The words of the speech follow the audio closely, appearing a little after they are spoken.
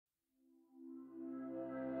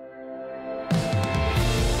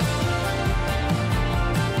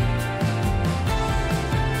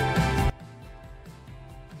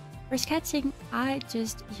For sketching, I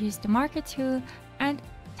just use the marker tool and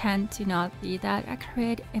tend to not be that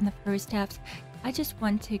accurate in the first steps. I just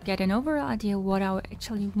want to get an overall idea of what I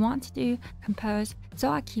actually want to do, compose, so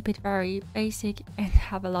I keep it very basic and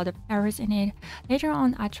have a lot of errors in it. Later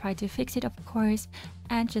on, I try to fix it, of course,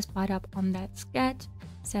 and just bite up on that sketch,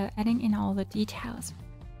 so adding in all the details.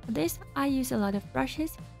 For this, I use a lot of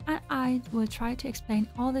brushes, and I will try to explain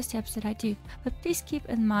all the steps that I do, but please keep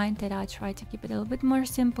in mind that I try to keep it a little bit more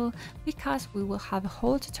simple because we will have a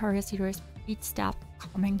whole tutorial series for each step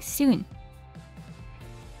coming soon.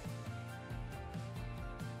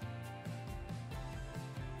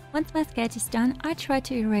 Once my sketch is done, I try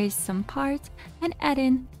to erase some parts and add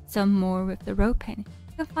in some more with the row pen.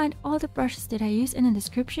 You can find all the brushes that I use in the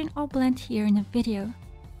description or blend here in the video.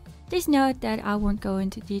 Please note that I won't go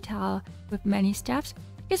into detail with many steps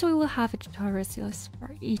because we will have a tutorial series for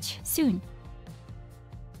each soon.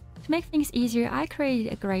 To make things easier, I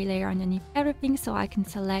created a gray layer underneath everything so I can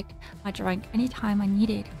select my drawing anytime I need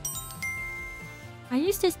it. I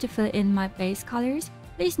use this to fill in my base colors.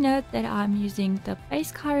 Please note that I'm using the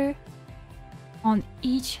base color on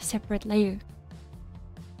each separate layer.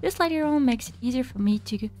 This later on makes it easier for me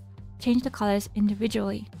to change the colors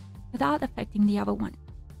individually without affecting the other one.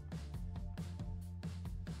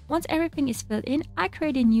 Once everything is filled in, I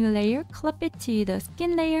create a new layer, clip it to the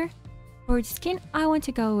skin layer. For the skin, I want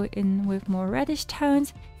to go in with more reddish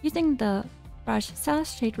tones using the brush Cell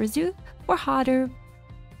Shade Residue for harder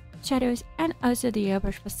shadows and also the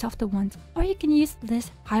airbrush for softer ones, or you can use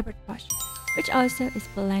this hybrid brush, which also is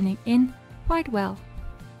blending in quite well.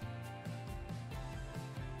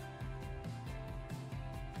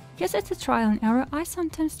 Because it's a trial and error, I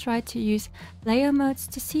sometimes try to use layer modes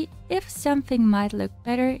to see if something might look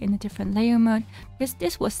better in a different layer mode, because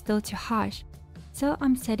this was still too harsh. So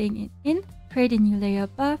I'm setting it in, create a new layer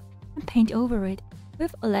above, and paint over it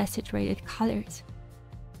with less saturated colors.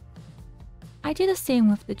 I do the same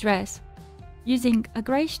with the dress, using a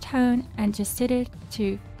grayish tone and just set it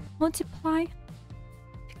to multiply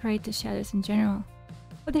to create the shadows in general.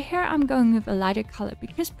 For the hair, I'm going with a lighter color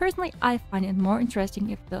because personally I find it more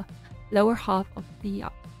interesting if the lower half of the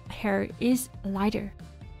hair is lighter.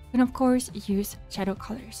 And of course, use shadow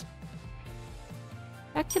colors.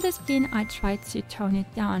 Back to the skin, I tried to tone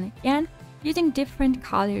it down again, using different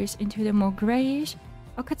colors into the more grayish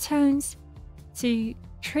ochre tones to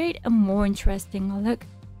create a more interesting look.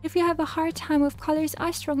 If you have a hard time with colors,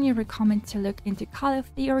 I strongly recommend to look into color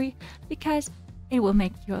theory because it will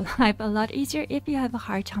make your life a lot easier if you have a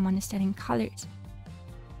hard time understanding colors.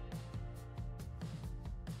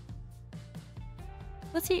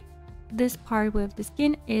 Let's see, this part with the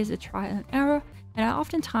skin is a trial and error, and I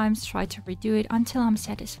oftentimes try to redo it until I'm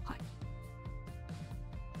satisfied.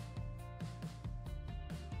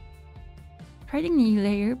 Creating a new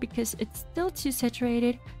layer because it's still too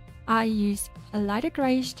saturated, I use a lighter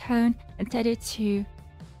grayish tone and set it to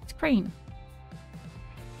cream.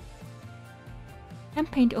 And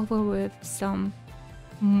paint over with some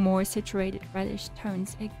more saturated reddish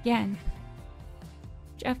tones again,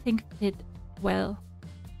 which I think fit well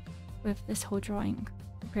with this whole drawing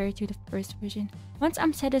compared to the first version. Once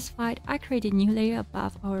I'm satisfied, I create a new layer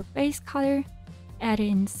above our base color, add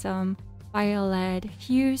in some violet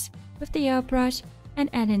hues with the airbrush, and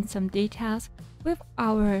add in some details with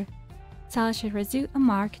our Cell Shade Residue and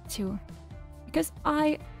Mark II. Because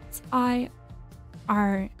eyes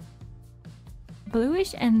are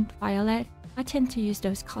bluish and violet, I tend to use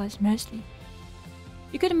those colors mostly.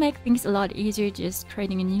 You could make things a lot easier just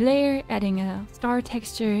creating a new layer, adding a star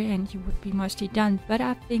texture, and you would be mostly done, but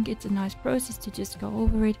I think it's a nice process to just go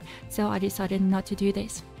over it, so I decided not to do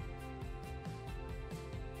this.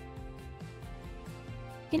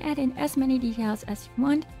 You can add in as many details as you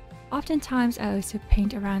want. Oftentimes I also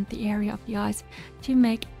paint around the area of the eyes to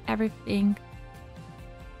make everything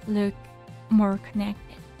look more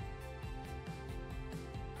connected.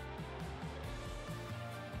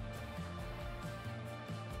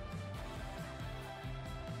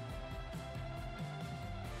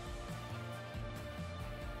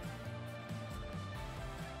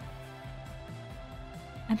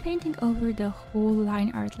 I'm painting over the whole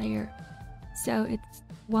line art layer, so it's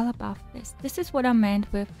well above this. This is what I meant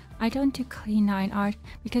with I don't do clean line art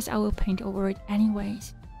because I will paint over it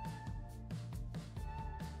anyways.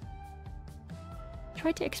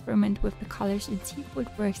 Try to experiment with the colors and see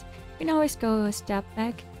what works. You can always go a step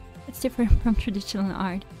back. It's different from traditional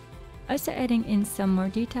art. Also adding in some more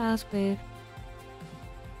details with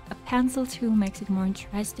a pencil tool makes it more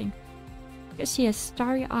interesting. Because she has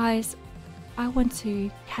starry eyes, I want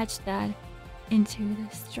to catch that into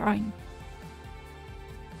this drawing.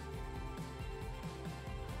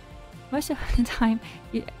 Most of the time,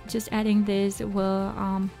 just adding this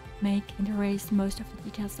will make and erase most of the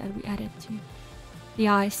details that we added to the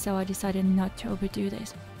eyes, so I decided not to overdo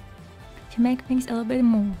this. To make things a little bit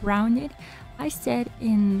more rounded, I set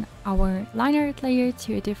in our liner layer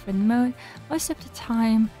to a different mode. Most of the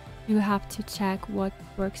time, you have to check what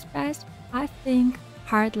works best. I think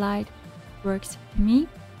hard light works for me.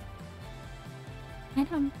 And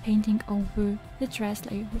I'm painting over the dress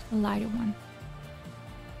layer with a lighter one.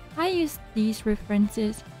 I use these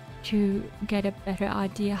references to get a better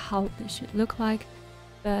idea how this should look like,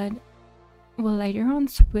 but will later on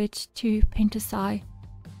switch to Painter's.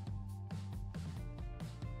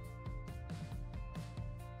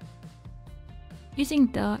 Using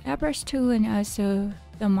the airbrush tool and also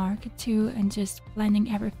the marker tool and just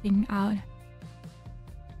blending everything out.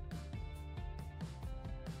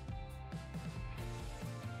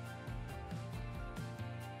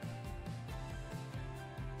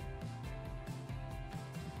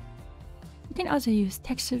 You can also use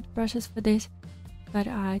textured brushes for this, but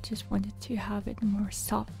I just wanted to have it more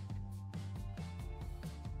soft.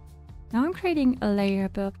 Now I'm creating a layer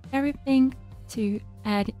above everything to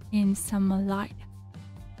add in some light.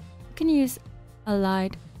 You can use a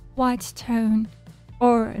light white tone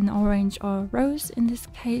or an orange or rose in this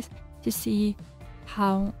case to see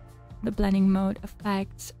how the blending mode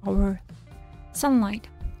affects our sunlight.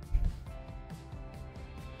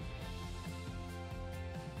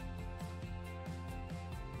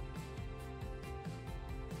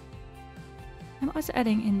 I'm also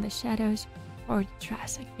adding in the shadows for the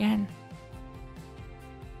dress again.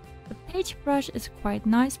 The page brush is quite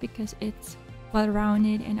nice because it's well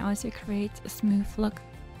rounded and also creates a smooth look.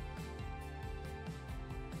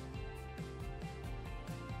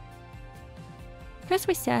 Because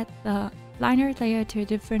we set the liner layer to a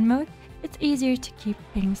different mode, it's easier to keep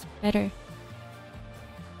things better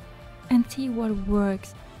and see what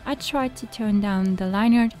works. I tried to tone down the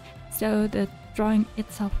liner so the drawing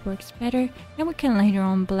itself works better, and we can later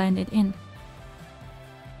on blend it in.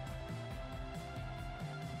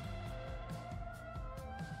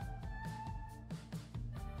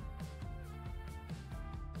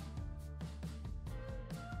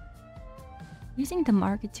 Using the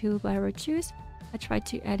marker tool by Choose, I tried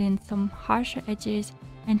to add in some harsher edges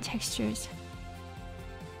and textures.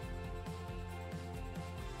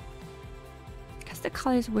 Because the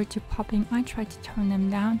colors were too popping, I tried to tone them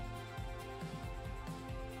down.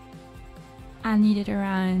 I needed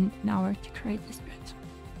around an hour to create this bit.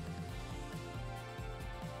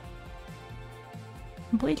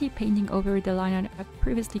 Completely painting over the liner I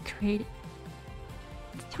previously created.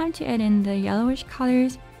 It's time to add in the yellowish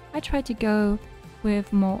colors. I tried to go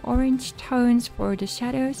with more orange tones for the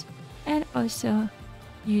shadows and also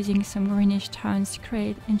using some greenish tones to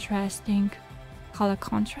create interesting color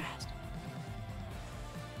contrast.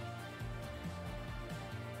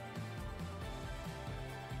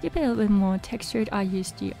 To keep it a little bit more textured, I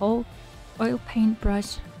used the oil paint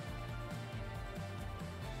brush.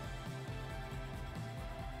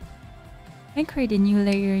 And create a new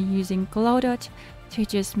layer using glow dot to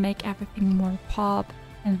just make everything more pop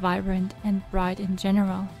and vibrant and bright in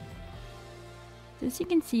general. So as you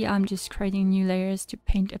can see, I'm just creating new layers to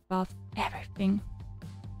paint above everything.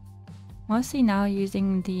 Mostly now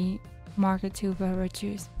using the marker tool by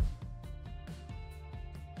Choose.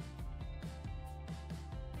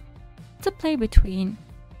 It's a play between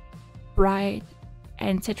bright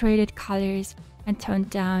and saturated colors and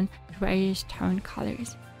toned down grayish tone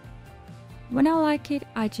colors. When I like it,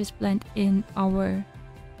 I just blend in our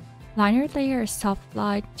liner layer soft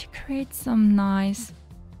light to create some nice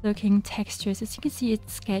looking textures. As you can see,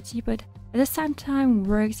 it's sketchy, but at the same time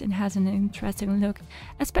works and has an interesting look,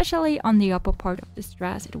 especially on the upper part of this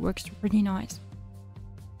dress. It works really nice.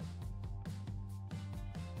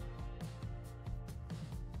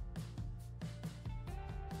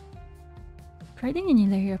 Creating a new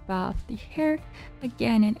layer above the hair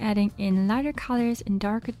again and adding in lighter colors and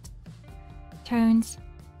darker tones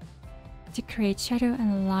to create shadow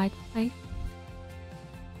and light play.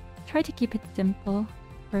 Try to keep it simple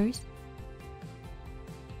first.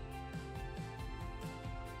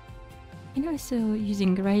 And also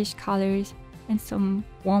using grayish colors and some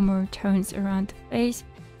warmer tones around the face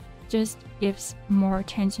just gives more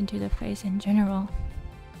attention to the face in general.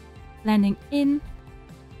 Blending in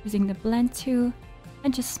using the blend tool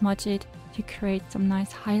and just smudge it to create some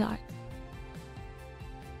nice highlights.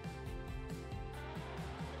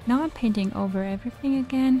 Now I'm painting over everything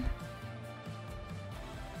again.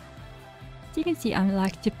 As you can see, I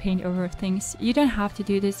like to paint over things. You don't have to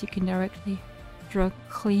do this, you can directly draw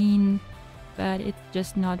clean, but it's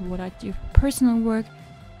just not what I do for personal work.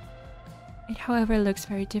 It, however, looks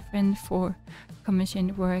very different for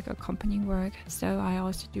commissioned work or company work, so I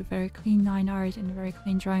also do very clean line art and very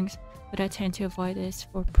clean drawings, but I tend to avoid this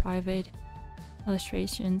for private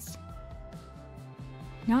illustrations.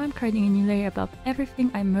 Now I'm creating a new layer above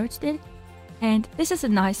everything I merged it, and this is a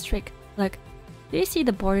nice trick. Look, do you see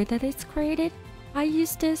the border that it's created? I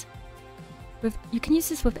use this with, you can use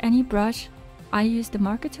this with any brush. I use the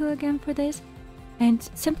marker tool again for this, and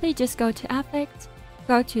simply just go to Effects,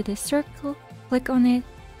 go to the circle, click on it,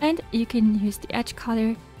 and you can use the edge color,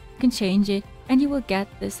 you can change it, and you will get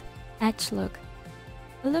this edge look.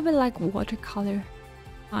 A little bit like watercolor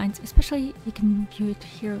lines, especially you can view it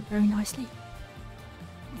here very nicely.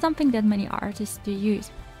 It's something that many artists do use.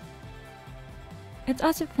 It's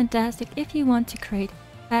also fantastic if you want to create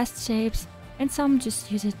fast shapes, and some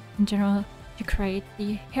just use it in general to create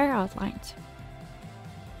the hair outlines.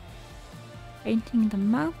 Painting the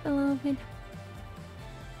mouth a little bit.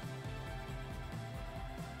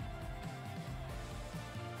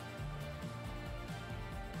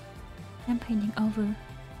 And painting over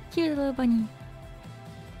cute little bunny.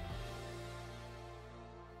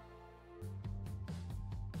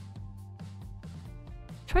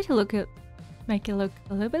 Try to make it look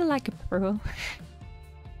a little bit like a pearl.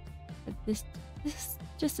 But this is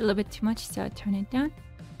just a little bit too much, so I turn it down.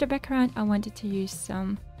 The background, I wanted to use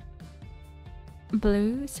some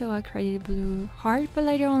blue, so I created blue heart, but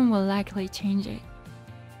later on we'll likely change it.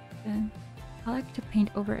 Then I like to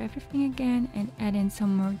paint over everything again and add in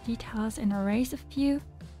some more details and erase a few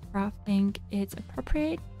where I think it's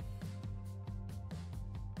appropriate.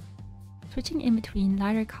 Switching in between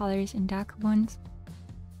lighter colors and darker ones.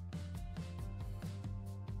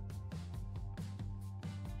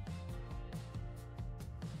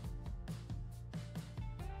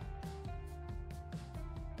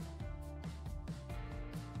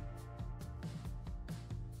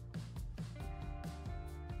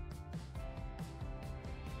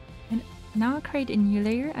 Now I create a new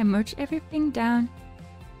layer. I merge everything down,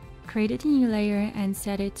 created a new layer and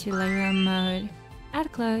set it to layer mode.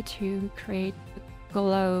 Add glow to create a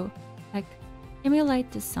glow, like emulate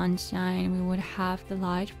the sunshine. We would have the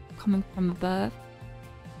light coming from above,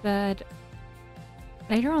 but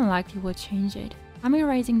later on likely we'll change it. I'm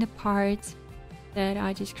erasing the parts that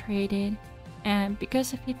I just created, and because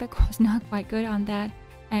the feedback was not quite good on that,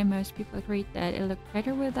 and most people agreed that it looked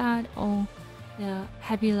better without all the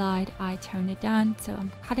heavy light, I toned it down, so I'm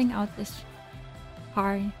cutting out this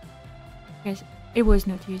part because it was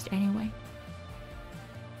not used anyway.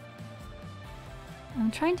 I'm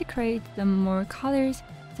trying to create some more colors,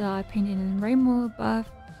 so I painted in rainbow above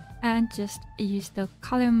and just use the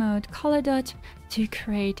color mode color dot to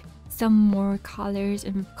create some more colors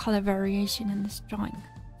and color variation in this drawing.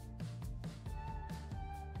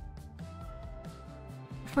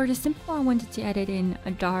 For the simple, I wanted to edit in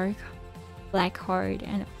a dark black heart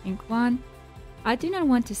and a pink one. I do not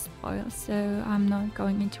want to spoil, so I'm not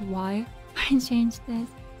going into why I changed this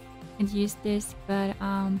and used this, but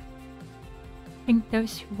I think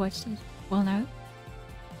those who watched it will know.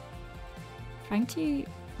 Trying to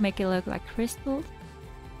make it look like crystals.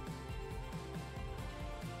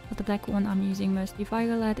 For the black one, I'm using mostly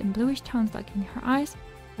violet and bluish tones like in her eyes.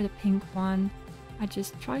 For the pink one, I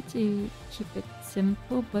just try to keep it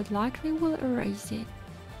simple, but likely will erase it.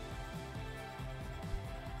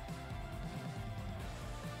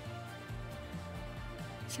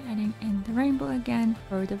 So adding in the rainbow again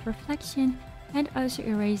for the reflection, and also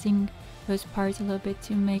erasing those parts a little bit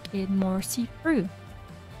to make it more see-through.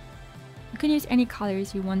 You can use any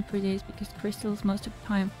colors you want for this because crystals most of the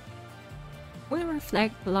time will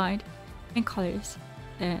reflect the light and colors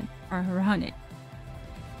that are around it.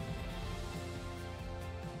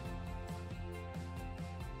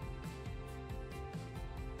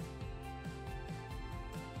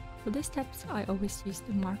 For these steps, I always use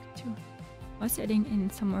the marker tool. I was adding in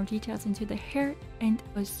some more details into the hair and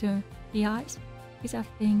also the eyes, because I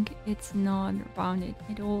think it's not rounded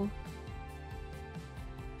at all.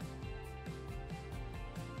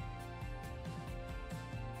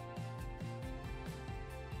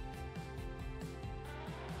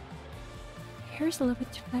 Hair's a little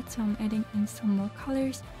bit too flat, so I'm adding in some more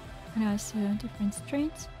colors and also different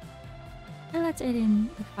strains. And let's add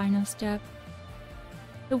in the final step,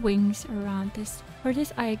 the wings around this. For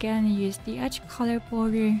this, I again use the edge color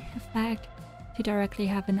border effect to directly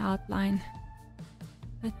have an outline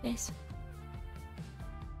with this,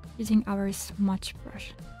 using our smudge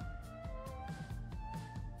brush.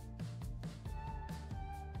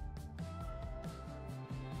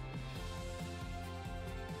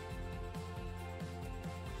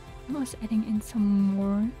 I'm also adding in some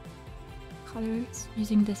more colors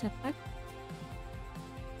using this effect.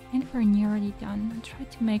 And we're nearly done. I'll try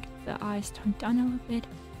to make the eyes tone down a little bit,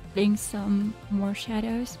 adding some more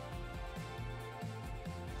shadows.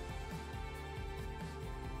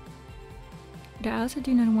 But I also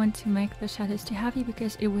do not want to make the shadows too heavy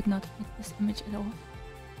because it would not fit this image at all.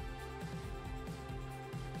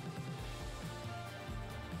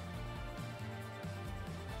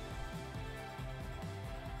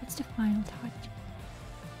 That's the final touch.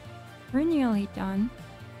 We're nearly done.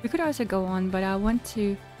 We could also go on, but I want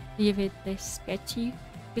to leave it this sketchy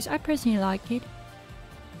because I personally like it.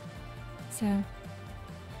 So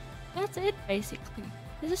that's it basically.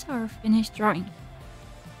 This is our finished drawing.